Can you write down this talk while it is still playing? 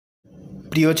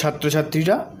প্রিয়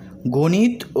ছাত্রছাত্রীরা,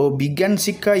 গণিত ও বিজ্ঞান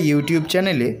শিক্ষা ইউটিউব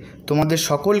চ্যানেলে তোমাদের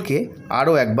সকলকে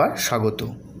আরও একবার স্বাগত।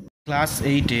 ক্লাস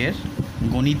 8-এর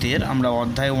গণিতের আমরা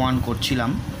অধ্যায় 1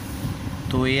 করছিলাম।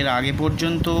 তো এর আগে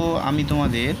পর্যন্ত আমি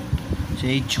তোমাদের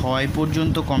সেই 6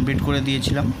 পর্যন্ত কমপ্লিট করে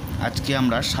দিয়েছিলাম। আজকে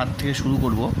আমরা 7 থেকে শুরু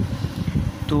করব।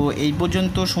 তো এই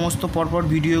পর্যন্ত সমস্ত পরপর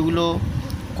ভিডিওগুলো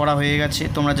করা হয়ে গেছে।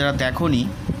 তোমরা যারা দেখোনি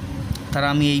তারা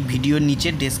আমি এই ভিডিওর নিচে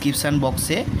ডেসক্রিপশান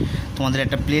বক্সে তোমাদের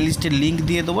একটা প্লেলিস্টের লিঙ্ক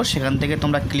দিয়ে দেবো। সেখান থেকে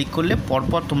তোমরা ক্লিক করলে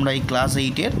পরপর তোমরা এই ক্লাস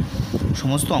 8-এর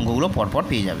সমস্ত অঙ্কগুলো পরপর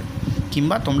পেয়ে যাবে।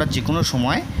 কিংবা তোমরা যে কোনো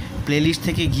সময় প্লেলিস্ট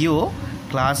থেকে গিয়েও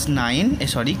ক্লাস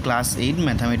 8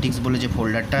 ম্যাথামেটিক্স বলে যে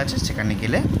ফোল্ডারটা আছে সেখানে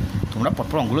গেলে তোমরা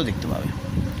পরপর অঙ্কগুলো দেখতে পাবে।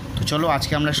 তো চলো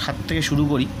আজকে আমরা 7 থেকে শুরু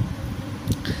করি।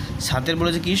 7-এর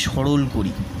বলেছে কি সরল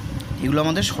করি, এগুলো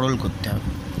আমাদের সরল করতে হবে।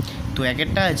 তো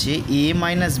একটা আছে a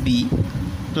minus B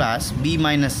plus B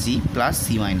minus C plus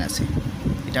C minus এ,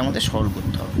 এটা আমাদের সরল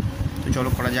করতে হবে। তো চলো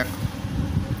করা যাক।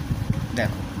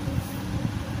 দেখো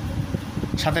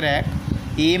 7-এর 1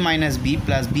 a minus B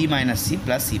plus B minus C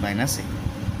plus C minus এ।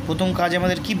 প্রথম কাজ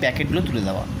আমাদের কি ব্র্যাকেটগুলো তুলে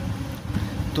দেওয়া।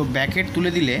 তো ব্র্যাকেট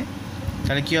তুলে দিলে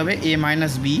তাহলে কী হবে, a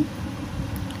মাইনাস বি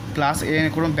প্লাস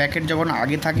কোনো ব্র্যাকেট যখন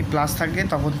আগে থাকে প্লাস থাকে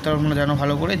তখন তোমরা জানো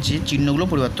ভালো করে যে চিহ্নগুলো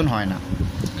পরিবর্তন হয় না।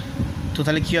 তো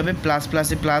তাহলে কী হবে, প্লাস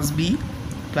প্লাসে প্লাস বি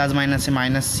প্লাস মাইনাসে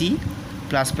মাইনাস সি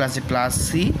প্লাস প্লাসে প্লাস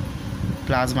সি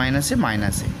প্লাস মাইনাসে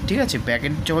মাইনাস এ। ঠিক আছে,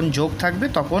 ব্র্যাকেট যখন যোগ থাকবে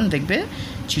তখন দেখবে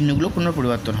চিহ্নগুলো কোনো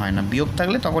পরিবর্তন হয় না, বিয়োগ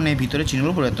থাকলে তখন এর ভিতরে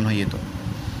চিহ্নগুলো পরিবর্তন হয়ে যেত।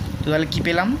 তো তাহলে কী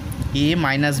পেলাম, এ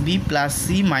minus B plus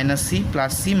C minus C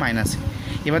plus C minus এ।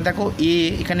 এবার দেখো এ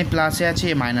এখানে প্লাসে আছে,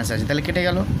 এ মাইনাসে আছে, তাহলে কেটে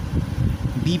গেল।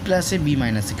 বি প্লাসে বি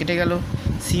মাইনাসে কেটে গেল,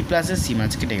 সি প্লাসে সি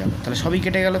মাইনাস কেটে গেল, তাহলে সবই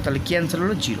কেটে গেল। তাহলে কী অ্যান্সার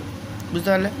হলো 0। বুঝতে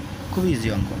পারলে, খুবই ইজি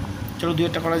অঙ্ক। চলো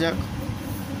 2-টা করা যাক।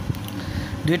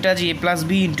 2-টা আছে এ প্লাস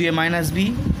বি ইন্টু এ minus B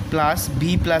plus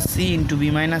B plus C into B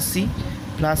minus C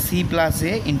plus C plus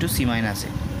এ ইন্টু সি মাইনাস এ।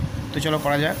 তো চলো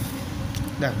করা যাক।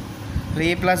 দেখো তাহলে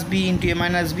এ প্লাস বি ইন্টু এ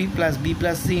minus B plus B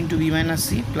plus C into B minus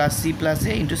C plus C plus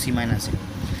এ into C minus এ।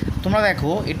 তোমরা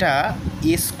দেখো এটা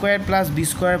এ square plus B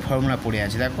square formula পড়ে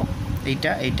আছে। দেখো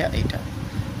এইটা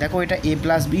দেখো এটা এ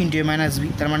প্লাস বি ইন্টু এ মাইনাস বি,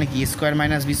 তার মানে কি এ স্কোয়ার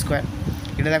মাইনাস বি স্কোয়ার।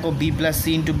 এটা দেখো B plus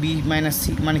C into B minus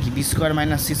C, মানে কি B square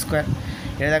minus C square.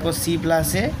 এটা দেখো সি প্লাস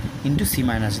এ ইন্টু সি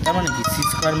মাইনাস এ, তার মানে কি সি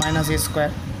স্কোয়ার মাইনাস এ স্কোয়ার।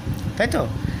 তাই তো,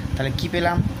 তাহলে কী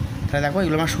পেলাম, তাহলে দেখো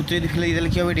এগুলো আমার সূত্রে যদি ফেলে দিই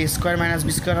তাহলে কী হবে, এটা এ স্কোয়ার মাইনাস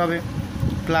বি স্কোয়ার হবে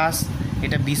প্লাস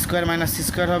এটা B square minus C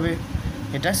square হবে,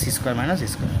 এটা সি স্কোয়ার মাইনাস এ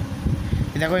স্কোয়ার হবে।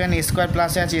 দেখো এখানে এ স্কোয়ার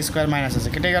প্লাসে আছে, এ স্কোয়ার মাইনাস আছে,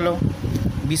 কেটে গেল।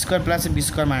 বি স্কোয়ার প্লাসে বি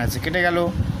স্কোয়ার মাইনাসে কেটে গেল,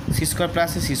 সি স্কোয়ার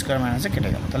প্লাসে সি স্কোয়ার মাইনাসে কেটে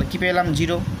গেল। তাহলে কী পেলাম,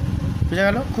 0। বুঝা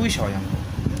গেল, খুবই সহজ অঙ্ক।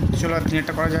 চলো আর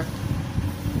 3-টা করা যাক।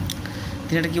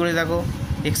 3-টা কী বলে দেখো,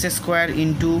 x square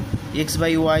into x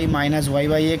by Y minus Y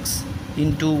by x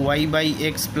into Y by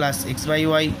x plus x by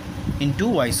Y into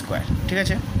Y square. ঠিক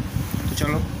আছে, তো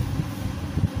চলো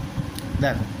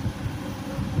দেখো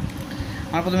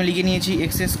আমরা প্রথমে লিখে নিয়েছি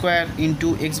x square into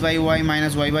x by Y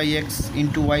minus Y by x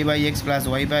into Y by x plus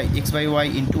Y by x by Y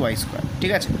into Y square.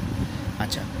 ঠিক আছে,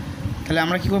 আচ্ছা তাহলে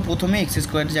আমরা কী করব, প্রথমে এক্স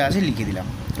স্কোয়ার যা আছে লিখে দিলাম।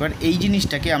 এবার এই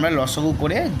জিনিসটাকে আমরা লসাগু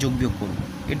করে যোগ বিয়োগ করব,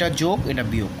 এটা যোগ এটা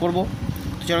বিয়োগ করব।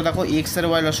 তো চলো দেখো এক্স আর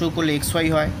ওয়াই লসাগু করলে এক্স ওয়াই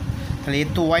হয়, তাহলে এর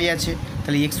তো ওয়াই আছে,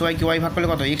 তাহলে এক্স ওয়াইকে ওয়াই ভাগ করলে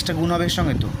কত, এক্সটা গুণ হবে এর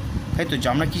সঙ্গে। তো তাই তো,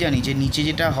 আমরা কি জানি যে নিচে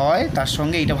যেটা হয় তার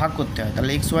সঙ্গে এটা ভাগ করতে হয়,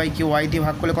 তাহলে এক্স ওয়াইকে ওয়াই দিয়ে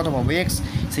ভাগ করলে কত পাবো, এক্স।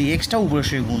 সেই এক্সটা উপরের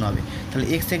সঙ্গে গুণ হবে, তাহলে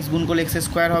এক্স এক্স গুণ করলে এক্স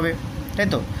স্কোয়ার হবে। তাই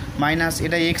তো, মাইনাস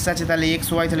এটা এক্স আছে তাহলে এক্স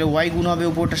ওয়াই, তাহলে ওয়াই গুণ হবে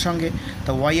উপরটার সঙ্গে,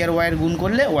 তা ওয়াই আর ওয়াইয়ের গুণ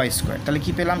করলে ওয়াই স্কোয়ার। তাহলে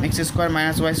কী পেলাম, x square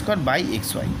minus Y square by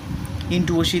x Y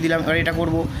into বসিয়ে দিলাম। এবার এটা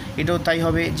করবো, এটাও তাই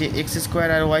হবে যে এক্স স্কোয়ার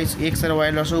আর ওয়াই এক্স আর ওয়াই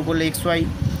লসাগু করলে এক্স ওয়াই,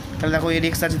 তাহলে দেখো এর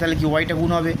এক্স আছে তাহলে কি ওয়াইটা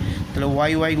গুণ হবে, তাহলে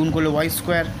ওয়াই ওয়াই গুণ করলে ওয়াই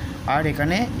স্কোয়ার, আর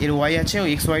এখানে এর ওয়াই আছে, ওই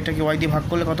এক্স ওয়াইটাকে ওয়াই দিয়ে ভাগ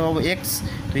করলে কত হবে, এক্স।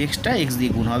 তো এক্সটা এক্স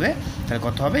দিয়ে গুণ হবে, তাহলে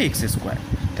কত হবে, এক্স স্কোয়ার।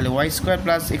 তাহলে Y square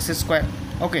plus x square,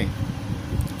 ওকে,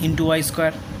 ইন্টু ওয়াই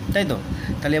স্কোয়ার। তাই তো,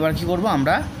 তাহলে এবার কী করবো,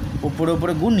 আমরা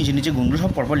উপরে গুণ নিচে নিচে গুণগুলো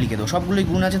সব পরপর লিখে দেবো। সবগুলোই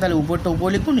গুণ আছে, তাহলে উপরটা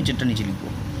উপরে লিখবো, নিচেরটা নিচে লিখবো।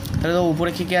 তাহলে তো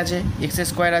উপরে কী আছে, এক্স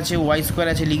স্কোয়ার আছে, ওয়াই স্কোয়ার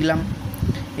আছে, লিখলাম।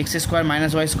 X square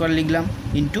minus Y square লিখলাম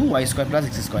into Y square plus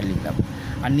x square লিখলাম।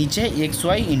 আর নিচে x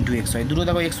Y into x Y, দুটো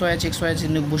দেখো এক্স ওয়াই আছে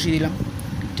বসিয়ে দিলাম।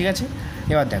 ঠিক আছে,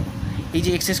 এবার দেখো এই যে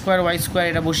এক্স স্কোয়ার ওয়াই স্কোয়ার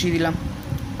এটা বসিয়ে দিলাম।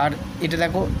 আর এটা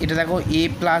দেখো এ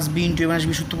প্লাস বি ইন্টু এ মাইনাস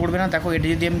বি সূত্র পড়বে না। দেখো এটা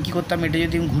যদি আমি কী করতাম, এটা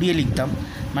যদি আমি ঘুরিয়ে লিখতাম,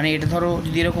 মানে এটা ধরো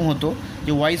যদি এরকম হতো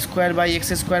যে Y square by x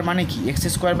square মানে কি x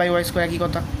square by Y square, একই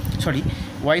কথা। Sorry,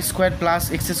 Y square plus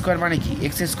x square মানে কি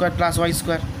x square plus Y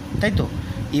square. তাই তো,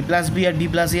 এ প্লাস বি আর বি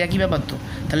প্লাস এ একই ব্যাপার। তো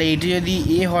তাহলে এটা যদি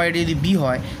এ হয়, এটা যদি বি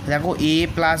হয়, দেখো এ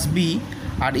প্লাস বি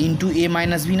আর ইন্টু এ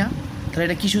মাইনাস বি না, তাহলে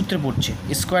এটা কী সূত্রে পড়ছে,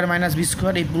 স্কোয়ার মাইনাস বি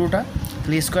স্কোয়ার, এই পুরোটা।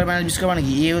 তাহলে এ স্কোয়ার মাইনাস বি স্কোয়ার মানে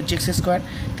কি এ হচ্ছে এক্স স্কোয়ার,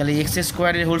 তাহলে এক্স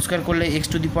স্কোয়ারের হোল স্কোয়ার করলে এক্স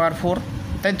টু দি পাওয়ার 4,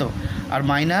 তাই তো, আর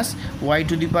minus Y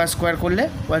to the power square করলে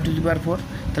ওয়াই টু দি পাওয়ার 4,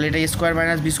 তাহলে এটা এ square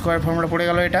minus B square formula পড়ে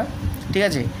গেল এটা, ঠিক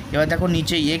আছে। এবার দেখো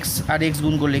নিচে এক্স আর এক্স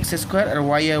গুণ করলে এক্স স্কোয়ার আর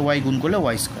ওয়াই গুণ করলে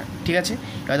ওয়াই স্কোয়ার, ঠিক আছে।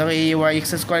 এবার দেখো এই ওয়াই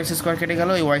এক্স স্কোয়ার কেটে গেল,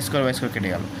 এই ওয়াই স্কোয়ার কেটে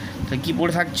গেল, তাহলে কী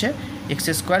পড়ে থাকছে x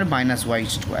square minus Y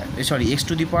square, sorry x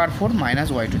to the power 4 minus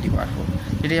Y to the পাওয়ার 4,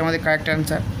 এটাই আমাদের কারেক্ট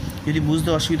অ্যান্সার। যদি বুঝতে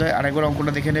অসুবিধা হয় আরেকবার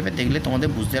অঙ্কটা দেখে নেবে, দেখলে তোমাদের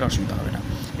বুঝতে আর অসুবিধা হবে না।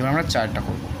 এবার আমরা 4টা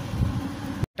করবো।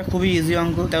 এটা খুবই ইজি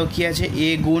অঙ্ক। তাও কী আছে, এ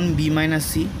গুণ B minus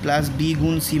C plus B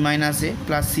গুণ সি মাইনাস এ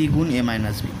প্লাস সি গুণ এ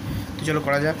মাইনাস বি। তো চলো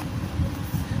করা যাক।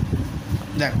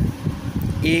 দেখো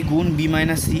এ গুণ B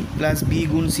minus C plus B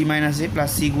গুণ সি মাইনাস এ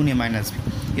প্লাস সি গুণ এ মাইনাস বি।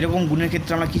 এরকম গুণের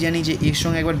ক্ষেত্রে আমরা কী জানি যে এর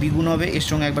সঙ্গে একবার বি গুণ হবে, এর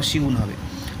সঙ্গে একবার সি গুণ হবে,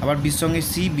 আবার বির সঙ্গে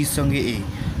সি, বির সঙ্গে এ,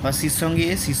 বা সির সঙ্গে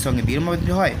এ, সির সঙ্গে বি, এরকমভাবে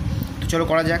যদি হয়। তো চলো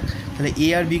করা যাক। তাহলে এ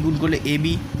আর বি গুণ করলে এ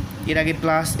বি, এর আগে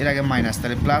প্লাস এর আগে মাইনাস,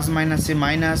 তাহলে প্লাস মাইনাসে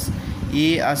মাইনাস, এ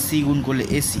আর সি গুণ করলে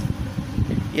এসি,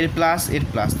 এর প্লাস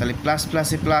তাহলে প্লাস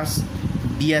প্লাসে প্লাস,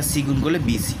 বি আর সি গুণ করলে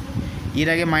বিসি, এর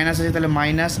আগে মাইনাস আছে তাহলে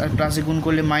মাইনাস আর প্লাসে গুণ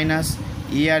করলে মাইনাস,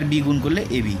 এ আর বি গুণ করলে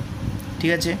এ বি,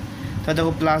 ঠিক আছে। তাহলে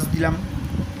দেখো প্লাস দিলাম,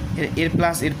 এর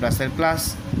প্লাস তাহলে প্লাস,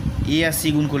 এ আর সি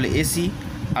গুণ করলে এসি,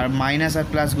 আর মাইনাস আর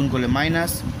প্লাস গুণ করলে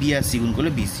মাইনাস, বি আর সি গুণ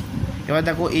করলে বিসি। এবার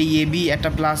দেখো এই এ বি একটা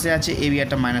প্লাসে আছে, এ বি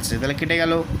একটা মাইনাসে আছে, তাহলে কেটে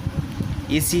গেল।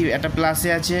 এসি একটা প্লাসে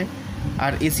আছে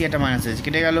আর এসি একটা মাইনাসে আছে,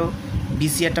 কেটে গেল।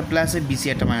 বিসি একটা প্লাসে, বিসি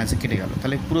একটা মাইনাসে, কেটে গেল।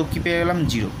 তাহলে পুরো কী পেয়ে গেলাম,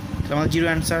 0। তাহলে আমাদের 0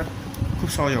 অ্যান্সার। খুব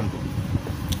সহজ অঙ্ক।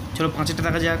 চলো 5টা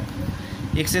দেখা যাক।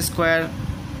 X square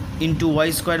into Y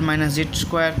square minus Z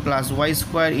square plus Y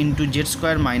square into Z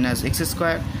square minus x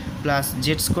square plus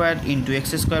Z square into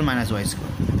x square minus Y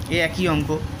square. এই একই অঙ্ক,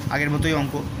 আগের মতোই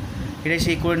অঙ্ক, এটাই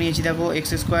সেই করে নিয়েছি। দেখো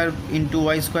x square into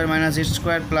Y square minus Z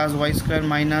square plus Y square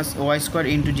minus Y square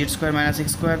into Z square minus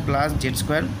x square plus Z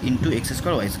square into x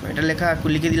square Y square. এটা লেখা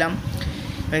লিখে দিলাম।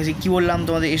 কী বললাম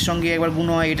তোমাদের, এর সঙ্গে একবার গুণ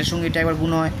হয়, এটার সঙ্গে এটা একবার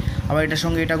গুণ হয়, আবার এটার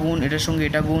সঙ্গে এটা গুণ, এটার সঙ্গে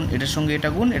এটা গুণ, এটার সঙ্গে এটা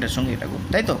গুণ, এটার সঙ্গে এটা গুণ,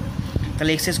 তাই তো।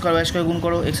 তাহলে এক্স স্কোয়ার ওয়াই স্কোয়ার গুণ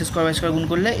করো, এক্স স্কোয়ার ওয়াই স্কোয়ার গুণ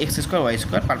করলে এক্স স্কোয়ার ওয়াই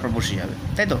স্কোয়ার পারপর বসে যাবে,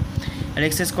 তাই তো। আর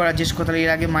এক্স স্কোয়ার আর জেড স্কোয়ার, তাহলে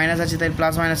এর আগে মাইনাস আছে তাই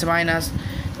প্লাস মাইনাসে মাইনাস,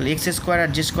 তাহলে এক্স স্কোয়ার আর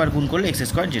জেড স্কোয়ার গুণ করলে x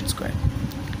square Z square,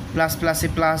 plus প্লাসে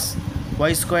plus,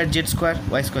 Y square Z square,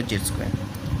 Y square Z square,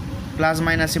 plus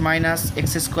মাইনাসে minus,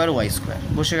 x square Y square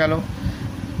বসে গেল,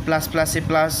 প্লাস প্লাসে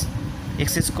plus,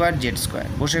 x square Z square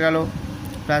বসে গেল,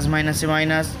 প্লাস মাইনাসে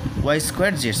minus, Y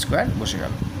square Z square বসে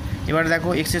গেল। এবার দেখো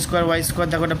এক্স স্কোয়ার ওয়াই স্কোয়ার,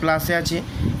 দেখো এটা প্লাসে আছে,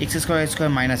 এক্স স্কোয়ার ওয়াই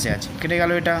স্কোয়ার মাইনাসে আছে, কেটে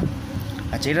গেল এটা।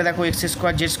 আচ্ছা এটা দেখো এক্স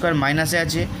স্কোয়ার জেড স্কোয়ার মাইনাসে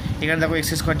আছে, এখানে দেখো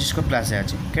এক্স স্কোয়ার জেড স্কোয়ার প্লাসে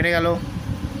আছে, কেটে গেল।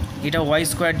 এটা ওয়াই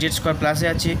স্কোয়ার জেড স্কোয়ার প্লাসে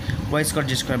আছে, ওয়াই স্কোয়ার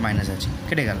জেড স্কোয়ার মাইনাসে আছে,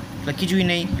 কেটে গেল। তাহলে কিছুই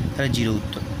নেই, তাহলে 0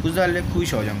 উত্তর। বুঝতে পারলে, খুবই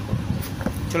সহজ অঙ্ক।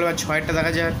 চলো এবার 6টা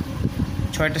দেখা যাক।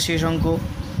 6টা শেষ অঙ্ক,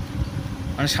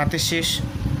 মানে 7-এর শেষ।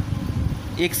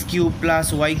 X cube plus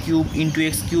Y cube into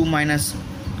x cube minus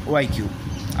Y cube,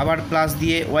 আবার প্লাস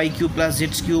দিয়ে Y cube plus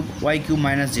Z cube, Y cube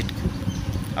minus Z cube,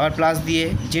 আবার প্লাস দিয়ে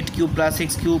Z cube plus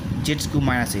x cube, Z cube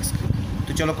minus x cube.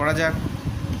 তো চলো করা যাক।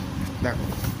 দেখো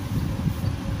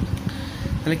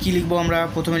তাহলে কী লিখবো আমরা,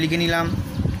 প্রথমে লিখে নিলাম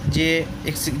যে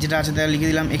এক্স যেটা আছে তাহলে লিখে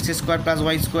দিলাম x square plus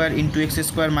Y square into x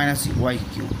square minus Y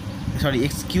cube, sorry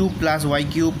x cube plus Y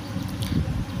cube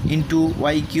into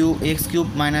Y cube, x cube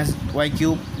minus Y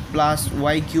cube plus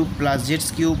Y cube plus Z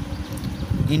cube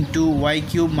into Y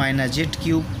cube minus Z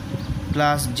cube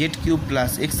plus Z cube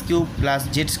plus x cube plus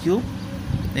Z cube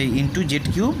এই into Z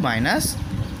cube minus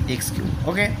x cube.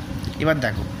 ওকে, এবার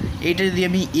দেখো এইটা যদি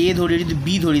আমি এ ধরি, যদি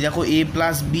B ধরি, দেখো এ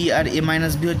প্লাস বি আর এ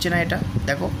মাইনাস বি হচ্ছে না, এটা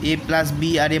দেখো এ প্লাস বি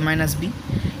আর এ মাইনাস বি,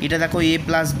 এটা দেখো এ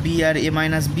প্লাস বি আর এ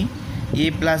মাইনাস বি, এ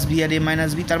প্লাস বি আর এ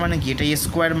মাইনাস বি, তার মানে কি এটা এ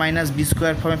স্কোয়ার মাইনাস বি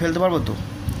স্কোয়ার ফর্মে ফেলতে পারবো। তো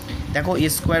দেখো এ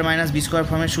স্কোয়ার মাইনাস বি স্কোয়ার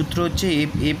ফর্মের সূত্র হচ্ছে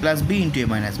এ প্লাস বি ইন্টু এ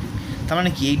মাইনাস বি, তার মানে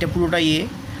কি এইটা পুরোটাই এ,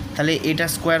 তাহলে এটা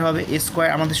স্কোয়ার হবে। এ স্কোয়ার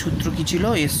আমাদের সূত্র কী ছিল,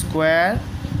 এ স্কোয়ার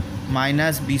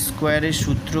মাইনাস বি স্কোয়ারের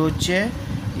সূত্র হচ্ছে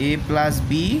এ প্লাস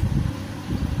বি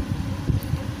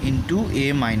ইন্টু এ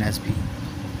মাইনাস বি,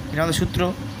 এটা আমাদের সূত্র।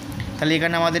 তাহলে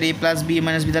এখানে আমাদের এ plus B A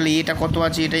minus B, তাহলে এটা কত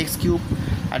আছে, এটা এক্স কিউব,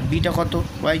 আর বিটা কত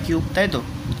ওয়াই কিউব, তাই তো।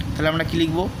 তাহলে আমরা কী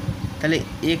লিখবো, তাহলে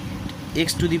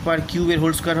এক্স টু দি পাওয়ার কিউবের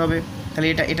হোল স্কোয়ার হবে, তাহলে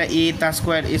এটা এ তার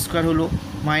স্কোয়ার, এ স্কোয়ার হলো,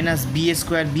 minus B A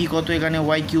square, B কত এখানে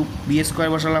Y cube, B A square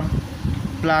বসালাম,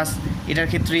 প্লাস এটার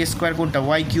ক্ষেত্রে এ স্কোয়ার কোনটা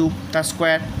ওয়াই কিউব তার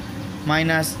স্কোয়ার,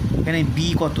 মাইনাস এখানে বি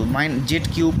কত Z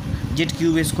cube, Z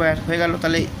cube square হয়ে গেল।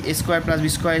 তাহলে এ square plus B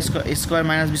square, square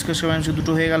minus B square minus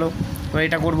দুটো হয়ে গেল। এবার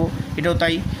এটা করবো, এটাও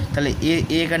তাই। তাহলে এ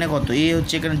এখানে কত, এ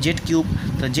হচ্ছে এখানে জেড কিউব,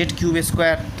 তাহলে জেড কিউব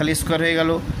স্কোয়ার, তাহলে স্কোয়ার হয়ে গেল,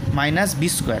 মাইনাস বি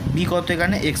স্কোয়ার, বি কত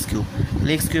এখানে এক্স কিউব,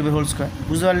 তাহলে এক্স কিউবের হোল স্কোয়ার।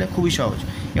 বুঝতে পারলে, খুবই সহজ।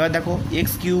 এবার দেখো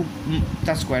এক্স কিউব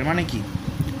তার স্কোয়ার মানে কি,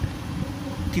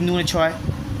 3 দুগুণে 6,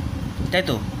 তাই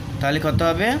তো? তাহলে কত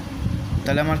হবে?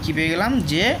 তাহলে আমার কী পেয়ে গেলাম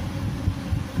যে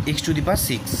x⁶।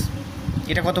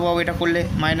 এটা কত পাবো? এটা করলে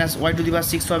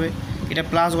 -y⁶ হবে, এটা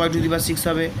 +y⁶ হবে, এটা -z⁶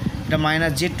 হবে,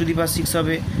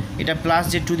 এটা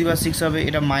 +z⁶ হবে,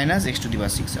 এটা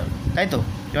 -x⁶ হবে, তাই তো?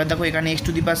 এবার দেখো এখানে x⁶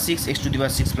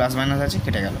 প্লাস মাইনাস আছে,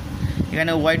 কেটে গেল।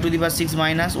 এখানে y⁶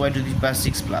 y⁶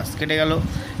 প্লাস কেটে গেল,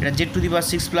 এটা z⁶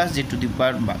 প্লাস z⁶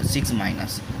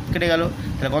 মাইনাস কেটে গেল।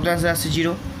 তাহলে কত অ্যান্সার আসছে?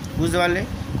 0। বুঝতে পারলে?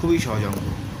 খুবই সহজ অঙ্ক।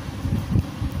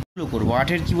 করবো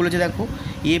 8-এর কী বলেছে দেখো,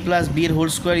 a + b এর whole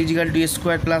square = a²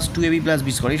 + 2ab + b²।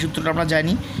 এই সূত্রটা আমরা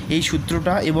জানি, এই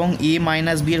সূত্রটা এবং a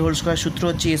 - b এর হোল স্কোয়ার সূত্র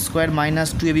হচ্ছে a²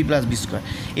 - 2ab + b²।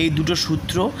 এই দুটো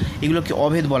সূত্র, এগুলোকে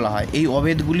অভেদ বলা হয়। এই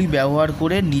অভেদগুলি ব্যবহার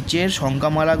করে নিচের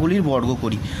সংখ্যামালাগুলির বর্গ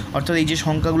করি। অর্থাৎ এই যে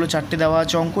সংখ্যাগুলো 4টে দেওয়া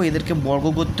আছে অঙ্ক, এদেরকে বর্গ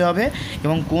করতে হবে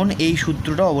এবং এই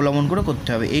সূত্রটা অবলম্বন করে করতে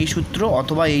হবে। এই সূত্র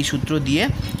অথবা এই সূত্র দিয়ে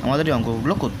আমাদের এই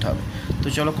অঙ্কগুলো করতে হবে। তো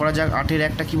চলো করা যাক। 8-এর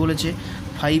একটা কী বলেছে?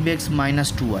 5x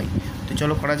 - 2y। তো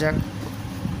চলো করা যাক।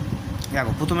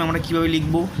 দেখো প্রথমে আমরা কীভাবে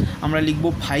লিখব? আমরা লিখব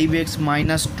 5x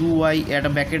 - 2y একটা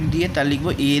ব্র্যাকেট দিয়ে, তার লিখব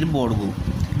এর বর্গ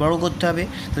করতে হবে।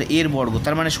 তাহলে এর বর্গ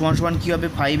তার মানে সমান কী হবে?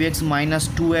 5x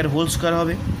 - 2 এর হোল স্কোয়ার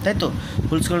হবে, তাই তো?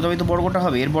 হোল স্কোয়ার তবে তো বর্গটা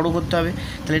হবে, এর বর্গ করতে হবে।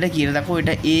 তাহলে এটা কি? এটা দেখো,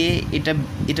 এটা a,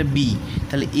 এটা b।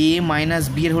 তাহলে a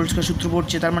 - b এর হোল স্কোয়ার সূত্র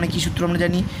পড়ছে, তার মানে কী সূত্র আমরা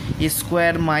জানি? a²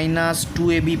 -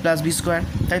 2ab + b²,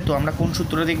 তাই তো? আমরা কোন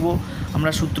সূত্রটা দেখব?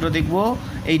 আমরা সূত্রটা দেখব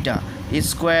এইটা, a²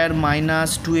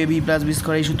 - 2ab + b²।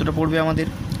 এই সূত্রটা পড়বে আমাদের,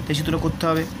 এই সূত্রটা করতে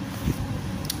হবে।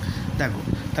 দেখো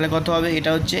তাহলে কত হবে?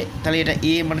 এটা হচ্ছে, তাহলে এটা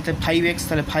a মানে 5x,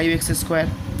 তাহলে 5x²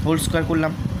 হোল স্কোয়ার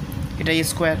করলাম, এটা a² -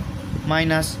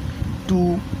 2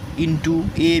 ×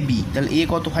 ab। তাহলে a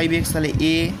কত? 5x, তাহলে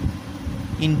a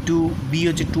 × b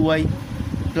হচ্ছে 2y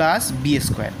প্লাস b²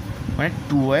 মানে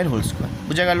 2y এর হোল স্কোয়ার।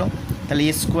 বোঝা গেল? তাহলে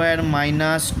a²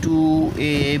 -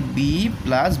 2ab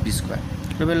 + b²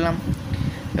 করে ফেললাম।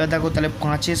 এবার দেখো তাহলে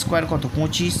 5 কত?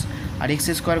 25, আর x²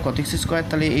 কত? x²।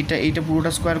 তাহলে এইটা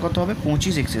পুরোটা স্কোয়ার কত হবে?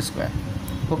 25x²।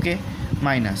 ওকে,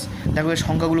 মাইনাস। দেখো এর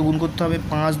সংখ্যাগুলো গুণ করতে হবে।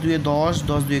 5 × 2 = 10,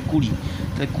 10 × 2 = 20,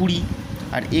 তাহলে 20।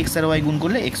 আর x আর y গুণ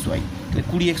করলে xy, তাহলে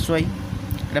 20xy।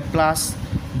 এটা প্লাস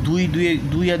 2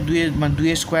 আর 2 মানে 2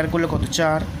 এর স্কোয়ার করলে কত?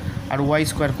 4, আর y²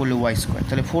 করলে y²,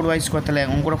 তাহলে 4y²। তাহলে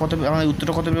অঙ্কটা কত? আমাদের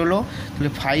উত্তরটা কত বেরোলো? তাহলে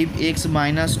 5x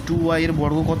 - 2y এর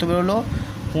বর্গ কত বেরোলো?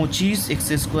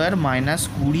 25x² -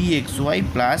 20xy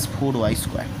 +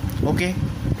 4y²। ওকে,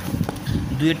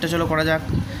 2-এরটা চলো করা যাক।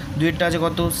 2-এরটা আছে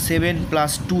কত? 7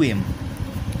 + 2m।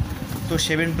 তো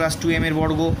 7 + 2m এর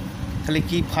বর্গ, তাহলে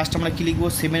কি ফার্স্ট আমরা কী লিখব?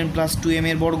 7 + 2m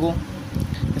এর বর্গ।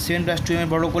 7 + 2m এর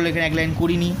বর্গ করলে এখানে এক লাইন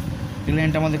করিনি, এক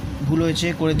লাইনটা আমাদের ভুল হয়েছে,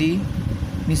 করে দিই,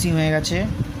 মিসিং হয়ে গেছে।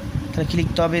 তাহলে কী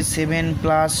লিখতে হবে? 7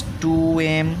 +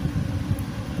 2m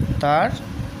তার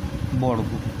বর্গ।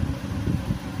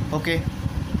 ওকে,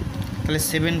 তাহলে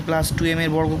 7 + 2m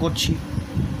এর বর্গ করছি।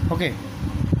 ওকে,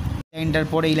 লাইনটার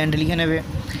পরে এই লাইনটা লিখে নেবে।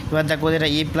 এবার দেখো এটা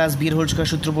a + b এর হোল স্কোয়ার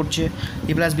সূত্র পড়ছে।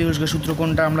 a + b এর হোল স্কোয়ার সূত্র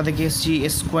কোনটা? আমরা দেখে এসেছি a²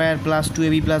 +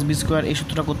 2ab + b²। এই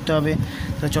সূত্রটা করতে হবে।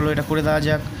 তাহলে চলো এটা করে দেওয়া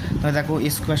যাক। তাহলে দেখো a²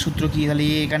 সূত্র কী? তাহলে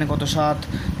এখানে কত? 7,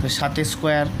 তাহলে 7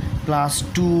 স্কোয়ার প্লাস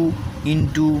 2 ×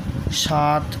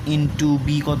 7 × b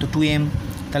কত? 2m।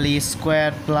 তাহলে a²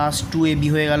 + 2ab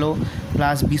হয়ে গেল,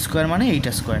 প্লাস b² মানে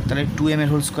এইটা স্কোয়ার, তাহলে 2m এর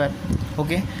হোল স্কোয়ার।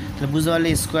 ওকে, তাহলে বুঝতে পারলে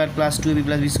a² + 2ab +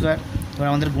 b²। এবার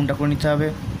আমাদের গুণটা করে নিতে হবে।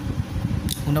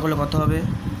 গুণটা করলে কত হবে?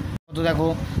 কত দেখো,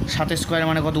 7 স্কোয়ার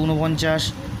মানে কত? 49,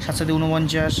 7 × 7 =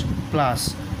 49 প্লাস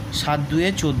 7 × 2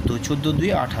 = 14, 14 × 2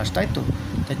 = 28, তাই তো?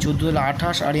 তাই 14 হলে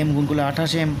 28, আর m গুণ করলে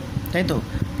 28m, তাই তো?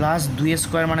 প্লাস 2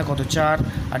 স্কোয়ার মানে কত? 4,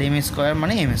 আর m²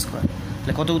 মানে m²।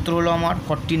 তাহলে কত উত্তর হলো আমার?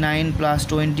 49 +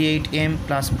 28m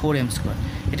 + 4m²।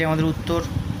 এটাই আমাদের উত্তর।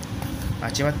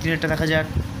 আচ্ছা, এবার 3-এরটা দেখা যাক।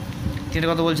 3-এর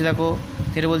কত বলছে দেখো,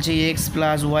 3-এ বলছে x +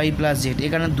 y + z।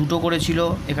 এখানে দুটো করেছিল,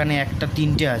 এখানে একটা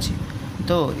 3টে আছে।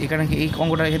 তো এখানে এই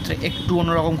অঙ্কটার ক্ষেত্রে একটু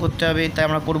অন্যরকম করতে হবে, তাই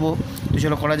আমরা করব। তো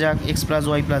চলো করা যাক x +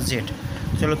 y + z।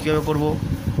 চলো কীভাবে করব?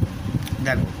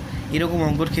 দেখো এরকম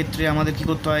অঙ্কর ক্ষেত্রে আমাদের কী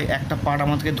করতে হয়? একটা পার্ট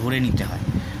আমাদেরকে ধরে নিতে হয়।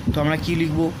 তো আমরা কী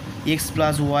লিখব? x +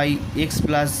 y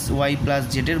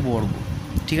 + z এর বর্গ।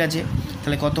 ঠিক আছে,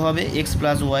 তাহলে কত হবে? x +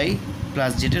 y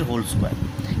 + z এর হোল স্কোয়ার।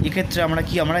 এক্ষেত্রে আমরা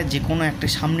যে কোনো একটা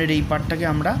সামনের এই পার্টটাকে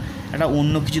আমরা একটা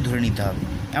অন্য কিছু ধরে নিতে হবে।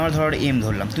 আমরা ধরো m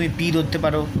ধরলাম, তুমি p ধরতে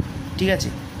পারো, ঠিক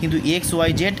আছে? কিন্তু x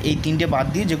y z এই 3টে বাদ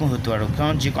দিয়ে যে কোনো ধরতে পারো।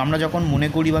 কারণ আমরা যখন মনে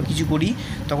করি বা কিছু করি,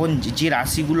 তখন যে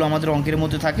রাশিগুলো আমাদের অঙ্কের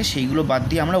মধ্যে থাকে সেইগুলো বাদ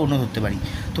দিয়ে আমরা অন্য ধরতে পারি।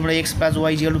 তোমরা x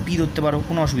 + y = p ধরতে পারো,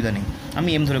 কোনো অসুবিধা নেই। আমি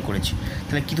m ধরে করেছি।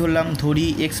 তাহলে কী ধরলাম? ধরি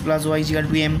x + y =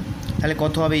 m। তাহলে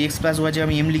কত হবে? x + y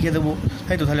আমি m লিখে দেবো,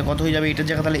 তাই তো? তাহলে কত হয়ে যাবে এটার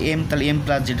জায়গা? তাহলে m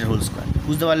 + z এর হোল স্কোয়ার।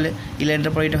 বুঝতে পারলে? এই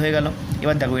লাইনটার পরে এটা হয়ে গেল।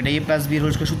 এবার দেখো এটা a + b এর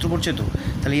হোল স্কোয়ার সূত্র পড়ছে, তো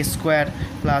তাহলে এ square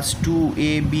plus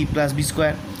 2ab plus B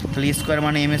square, তাহলে এ স্কোয়ার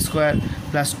মানে M square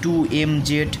plus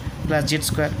 2mz plus Z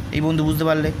square. এই বন্ধু বুঝতে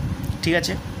পারলে? ঠিক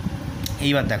আছে,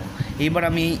 এইবার দেখো, এইবার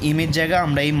আমি এই এমের জায়গা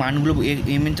আমরা এই মানগুলো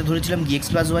এমএনটা ধরেছিলাম কি এক্স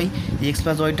প্লাস ওয়াই, এই এক্স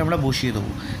প্লাস ওয়াইটা আমরা বসিয়ে দেবো।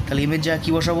 তাহলে এমের জায়গা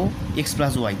কী বসাবো? X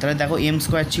plus Y. তাহলে দেখো এম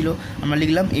স্কোয়ার ছিল, আমরা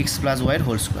লিখলাম এক্স প্লাস ওয়াইয়ের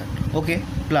হোল স্কোয়ার। ওকে,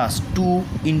 প্লাস 2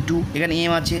 ইন্টু এখানে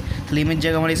এম আছে, তাহলে এমের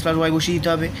জায়গায় আমার এক্স প্লাস ওয়াই বসিয়ে দিতে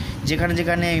হবে, যেখানে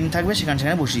যেখানে এম থাকবে সেখানে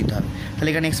সেখানে বসিয়ে দিতে হবে। তাহলে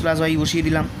এখানে এক্স প্লাস ওয়াই বসিয়ে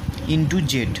দিলাম into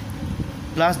Z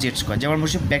plus Z square, যেমন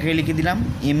বসে ব্যাকে লিখে দিলাম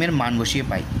এমের মান বসিয়ে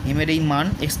পাই, এমের এই মান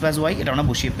এক্স প্লাস ওয়াই এটা আমরা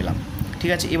বসিয়ে পেলাম।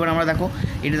 ঠিক আছে, এবার আমরা দেখো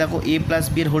এটা দেখো এ প্লাস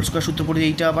বি এর হোল স্কোয়ার সূত্র পড়ে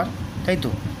এইটা আবার, তাই তো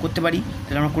করতে পারি,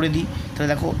 তাহলে আমরা করে দিই। তাহলে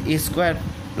দেখো এ square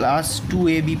plus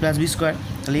 2ab plus B square,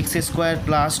 তাহলে x square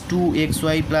plus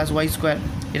 2xy plus Y square,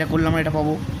 এটা করলে আমরা এটা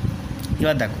পাবো।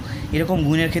 এবার দেখো এরকম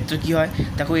গুণের ক্ষেত্রে কী হয়,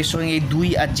 দেখো এর সঙ্গে এই 2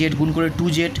 আর জেড গুণ করে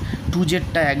 2z,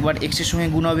 2zটা একবার এক্সের সঙ্গে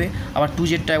গুণ হবে, আবার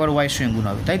 2zটা একবার ওয়াইয়ের সঙ্গে গুণ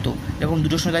হবে, তাই তো এরকম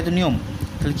দুটোর সঙ্গে তাই তো নিয়ম।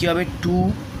 তাহলে কী হবে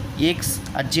 2x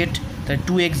আর জেড, তাহলে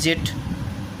 2xz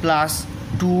প্লাস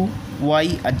 2y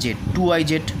আর জেড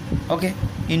 2yz, ওকে,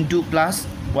 ইন্টু প্লাস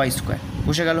ওয়াই স্কোয়ার,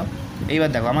 বসে গেল। এইবার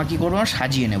দেখো আমরা কী করবো, আমরা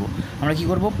সাজিয়ে নেব। আমরা কী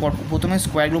করবো, প্রথমে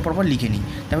স্কোয়ারগুলো পরপর লিখে নিই।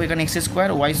 দেখো এখানে এক্স স্কোয়ার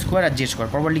ওয়াই স্কোয়ার আর জেড স্কোয়ার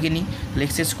পরপর লিখে নিই। তাহলে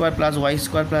x square plus Y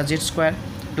square plus Z square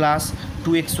plus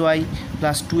 2xy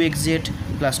plus 2xz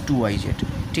plus 2yz।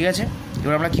 ঠিক আছে,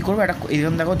 এবার আমরা কী করবো, এটা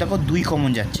এখানে দেখো দেখো 2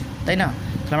 কমন যাচ্ছে, তাই না?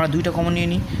 তাহলে আমরা 2টা কমন নিয়ে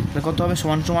নিই। তাহলে কত হবে,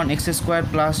 সমান সমান x square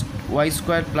plus Y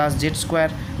square plus Z square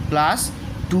plus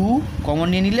 2 common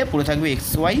নিয়ে নিলে পড়ে থাকবে x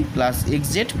Y plus x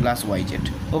Z plus Y Z.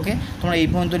 ওকে, তোমরা এই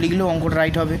পর্যন্ত লিখলেও অঙ্কটা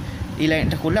রাইট হবে, এই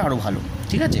লাইনটা করলে আরও ভালো।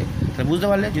 ঠিক আছে, তাহলে বুঝতে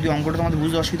পারলে? যদি অঙ্কটা তোমাদের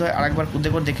বুঝতে অসুবিধা হয় আরেকবার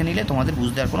দেখে নিলে তোমাদের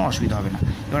বুঝতে আর কোনো অসুবিধা হবে না।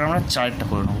 এবার আমরা 4টা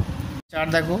করে নেবো। 4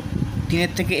 দেখো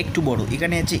 3-এর থেকে একটু বড়,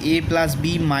 এখানে আছে এ plus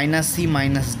B minus C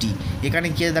minus D. এখানে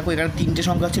কী দেখো, এখানে 3টে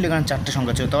সংখ্যা ছিল, এখানে 4টে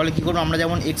সংখ্যা ছিল। তাহলে কী করবো, আমরা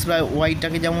যেমন এক্স প্লাস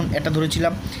ওয়াইটাকে যেমন একটা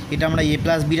ধরেছিলাম, এটা আমরা এ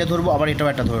প্লাস বিটা ধরবো, আবার এটাও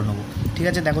একটা ধরে নেবো। ঠিক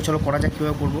আছে, দেখো চলো করা যাক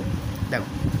কীভাবে করবো। দেখো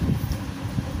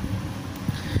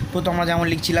প্রথম আমরা যেমন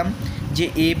লিখছিলাম যে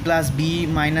এ plus B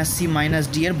minus C minus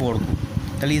D এর বর্গ,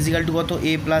 তাহলে ইজিক্যাল টু কত,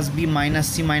 এ plus B minus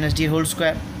C minus D এর হোল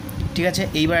স্কোয়ার। ঠিক আছে,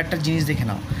 এইবার একটা জিনিস দেখে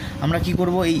নাও, আমরা কি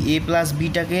করব, এই এ প্লাস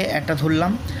বিটাকে একটা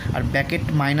ধরলাম আর ব্যাকেট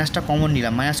মাইনাসটা কমন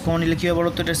নিলাম। মাইনাস কমন নিলে কী হবে বলো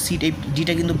তো, এটা সিট এই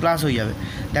ডিটা কিন্তু প্লাস হয়ে যাবে।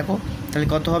 দেখো তাহলে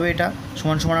কত হবে, এটা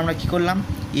সমান সমান আমরা কী করলাম,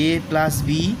 এ plus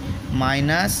B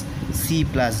minus C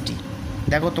plus D.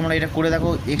 দেখো তোমরা এটা করে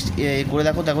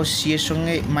দেখো, দেখো সি এর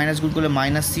সঙ্গে মাইনাস গুণ করলে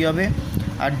মাইনাস সি হবে,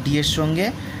 আর ডি এর সঙ্গে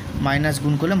মাইনাস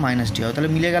গুণ করলে মাইনাস ডি হবে, তাহলে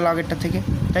মিলে গেল আগেরটা থেকে,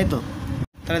 তাই তো?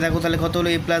 তাহলে দেখো তাহলে কত হলো,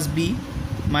 এ plus B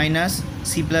minus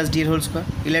C plus D এর হোল স্কোয়ার।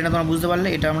 এই লাইনটা তোমরা বুঝতে পারলে,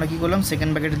 এটা আমরা কী করলাম,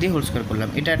 সেকেন্ড ব্র্যাকেট দিয়ে হোল স্কোয়ার করলাম,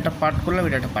 এটা একটা পার্ট করলাম,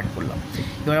 এটা একটা পার্ট করলাম।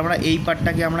 এবার আমরা এই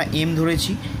পার্টটাকে আমরা এম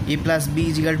ধরেছি, এ plus B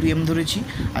is equal two M ধরেছি,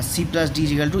 আর C plus D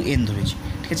is equal two N ধরেছি।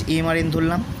 ঠিক আছে, এম আর এন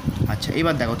ধরলাম। আচ্ছা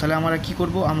এবার দেখো তাহলে আমরা কী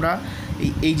করবো, আমরা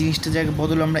এই জিনিসটা জায়গায়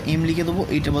বদলে আমরা এম লিখে দেবো,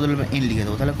 এইটা বদলে আমরা এন লিখে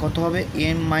দেবো। তাহলে কত হবে,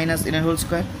 এম মাইনাস এন এর হোল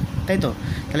স্কোয়ার, তাই তো?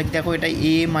 তাহলে দেখো এটা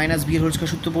এ মাইনাস বি এর হোল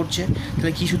স্কোয়ার সূত্র পড়ছে,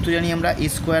 তাহলে কী সূত্র জানি আমরা, এ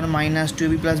square minus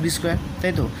 2ab plus B square,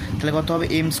 তাই তো? তাহলে কত হবে,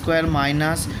 M square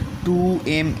minus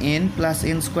 2mn plus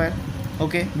N square.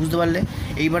 ওকে, বুঝতে পারলে?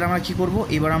 এইবার আমরা কী করবো,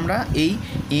 এবার আমরা এই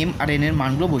এম আর এন এর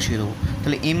মানগুলো বসিয়ে দেবো।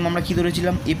 তাহলে এম আমরা কী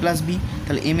ধরেছিলাম, এ প্লাস বি,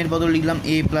 তাহলে এম এর বদল লিখলাম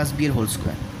এ প্লাস বি এর হোল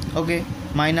স্কোয়ার। ওকে,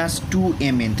 মাইনাস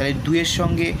 2mn, তাহলে 2 এর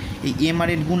সঙ্গে এই এম আর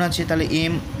এর গুণ আছে, তাহলে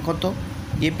এম কত,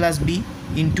 এ plus B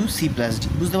into C plus D,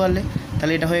 বুঝতে পারলে?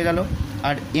 তাহলে এটা হয়ে গেল,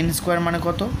 আর এন স্কোয়ার মানে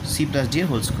কত, সি প্লাস ডি এর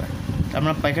হোল স্কোয়ার।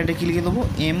 আমরা পাইকারটা কী লিখে দেবো,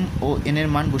 এম ও এন এর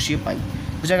মান বসিয়ে পাই,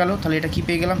 বোঝা গেল? তাহলে এটা কী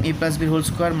পেয়ে গেলাম, এ প্লাস বির হোল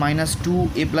স্কোয়ার মাইনাস 2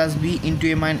 এ প্লাস বি ইন্টু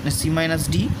এ minus C minus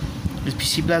D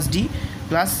C plus D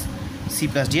plus C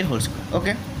plus D এর হোল স্কোয়ার।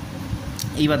 ওকে,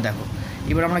 এইবার দেখো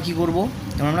এবার আমরা কী করবো,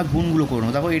 এবার আমরা গুণগুলো করবো।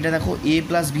 দেখো এটা দেখো এ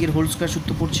প্লাস বি এর হোল স্কোয়ার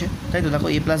সূত্র পড়ছে, তাই তো? দেখো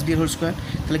এ প্লাস বি এর হোল স্কোয়ার,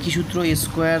 তাহলে কী সূত্র, এ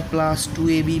square plus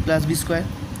 2ab plus B square,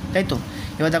 তাই তো?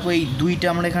 এবার দেখো এই 2টা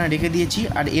আমরা এখানে রেখে দিয়েছি,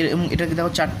 আর এটাকে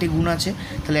দেখো 4টে গুণ আছে,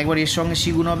 তাহলে একবার এর সঙ্গে সি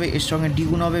গুণ হবে, এর সঙ্গে ডি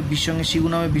গুণ হবে, বির সঙ্গে সি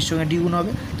গুণ হবে, বির সঙ্গে ডি গুণ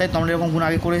হবে, তাই তো? আমরা এরকম গুণ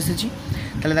আগে করে এসেছি।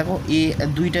 তাহলে দেখো এ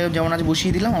 2টা যেমন আছে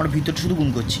বসিয়ে দিলাম, আমরা ভিতরটা শুধু গুণ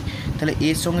করছি। তাহলে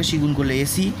এর সঙ্গে সি গুণ করলে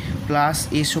এসি প্লাস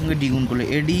এর সঙ্গে ডি গুণ করলে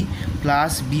এডি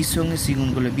প্লাস বির সঙ্গে সি গুণ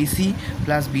করলে বিসি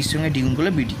প্লাস বির সঙ্গে ডি গুণ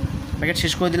করলে বিডি। প্যাকেট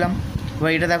শেষ করে দিলাম।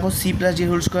 এবার এটা দেখো C plus D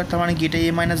whole square, তার মানে কি, এটা এ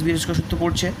মাইনাস বি স্কোয়ার সূত্র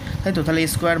পড়ছে, তাই তো? তাহলে এ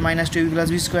square minus 2ab plus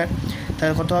B square,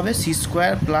 তাহলে কত হবে, C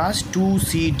square plus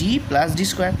 2cd plus D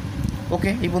square.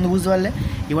 ওকে, এই বন্ধু বুঝতে পারলে?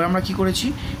 এবার আমরা কী করেছি,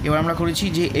 এবার আমরা করেছি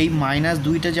যে এই মাইনাস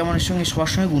 2টা যেমন এর সঙ্গে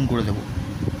সবার সঙ্গে গুণ করে দেবো।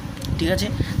 ঠিক আছে,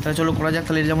 তাহলে চলো করা যাক।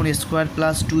 তাহলে এটা যেমন square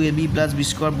plus 2ab plus B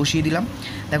square বসিয়ে দিলাম।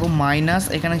 দেখো মাইনাস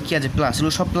এখানে কী আছে প্লাস,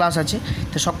 এগুলো সব প্লাস আছে,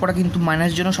 তো সবকটা কিন্তু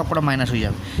মাইনাসের জন্য সবকটা মাইনাস হয়ে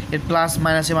যাবে। এর প্লাস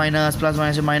মাইনাসে মাইনাস, প্লাস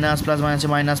মাইনাসে মাইনাস, প্লাস মাইনাসে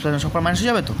মাইনাস, প্লাস সবকটা মাইনাস হয়ে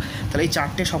যাবে। তো তাহলে এই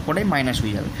চারটে সবকটাই মাইনাস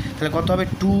হয়ে যাবে। তাহলে কত হবে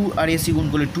 2 আর ac গুণ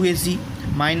করলে 2ac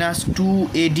minus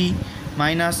 2ad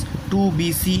minus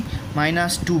 2bc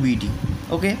minus 2bd,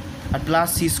 ওকে, আর plus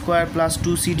C square plus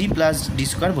 2cd plus D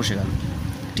square বসে গেল।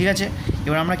 ঠিক আছে,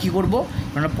 এবার আমরা কী করবো,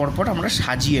 আমরা পরপর আমরা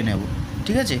সাজিয়ে নেব।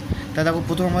 ঠিক আছে, তা দেখো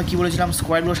প্রথম আমরা কী বলেছিলাম,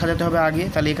 স্কোয়ারগুলো সাজাতে হবে আগে।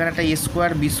 তাহলে এখানে একটা এ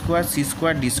square B square C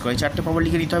square D square চারটে পরপর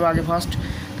লিখে নিতে হবে আগে ফার্স্ট।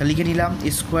 তাহলে লিখে নিলাম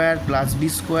এ square plus B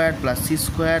square plus C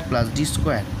square plus D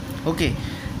square, ওকে।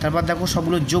 তারপর দেখো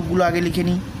সবগুলো যোগগুলো আগে লিখে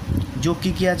নিই। যোগ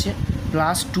কী কী আছে,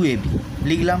 প্লাস 2ab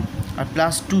লিখলাম আর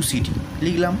প্লাস 2cd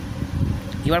লিখলাম।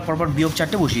 এবার পরপর বিয়োগ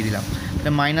চারটে বসিয়ে দিলাম।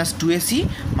 তাহলে minus 2ac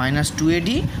minus 2ad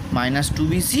minus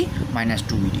 2bc minus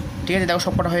 2bd। ঠিক আছে, দেখো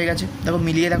সবকটা হয়ে গেছে। দেখো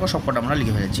মিলিয়ে দেখো সবকটা আমরা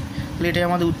লিখে ফেলেছি। তাহলে এটাই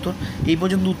আমাদের উত্তর। এই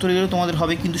পর্যন্ত উত্তর এলেও তোমাদের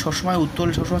হবে, কিন্তু সবসময় উত্তর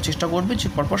সবসময় চেষ্টা করবে যে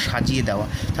পরপর সাজিয়ে দেওয়া,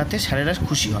 তাতে স্যারেরা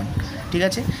খুশি হন। ঠিক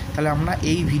আছে, তাহলে আমরা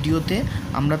এই ভিডিওতে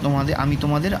আমি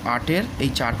তোমাদের 8-এর এই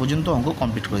 4 পর্যন্ত অঙ্ক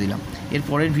কমপ্লিট করে দিলাম। এর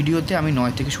পরের ভিডিওতে আমি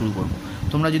 9 থেকে শুরু করব।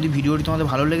 তোমরা যদি ভিডিওটি তোমাদের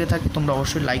ভালো লেগে থাকে তোমরা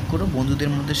অবশ্যই লাইক করো, বন্ধুদের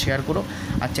মধ্যে শেয়ার করো,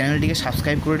 আর চ্যানেলটিকে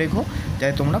সাবস্ক্রাইব করে রেখো,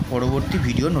 যাতে তোমরা পরবর্তী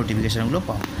ভিডিও নোটিফিকেশানগুলো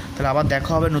পাও। তাহলে আবার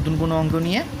দেখা হবে নতুন কোনো অঙ্ক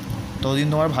নিয়ে। ততদিন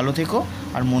তোমরা ভালো থেকো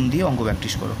আর মন দিয়ে অঙ্ক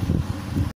প্র্যাকটিস করো।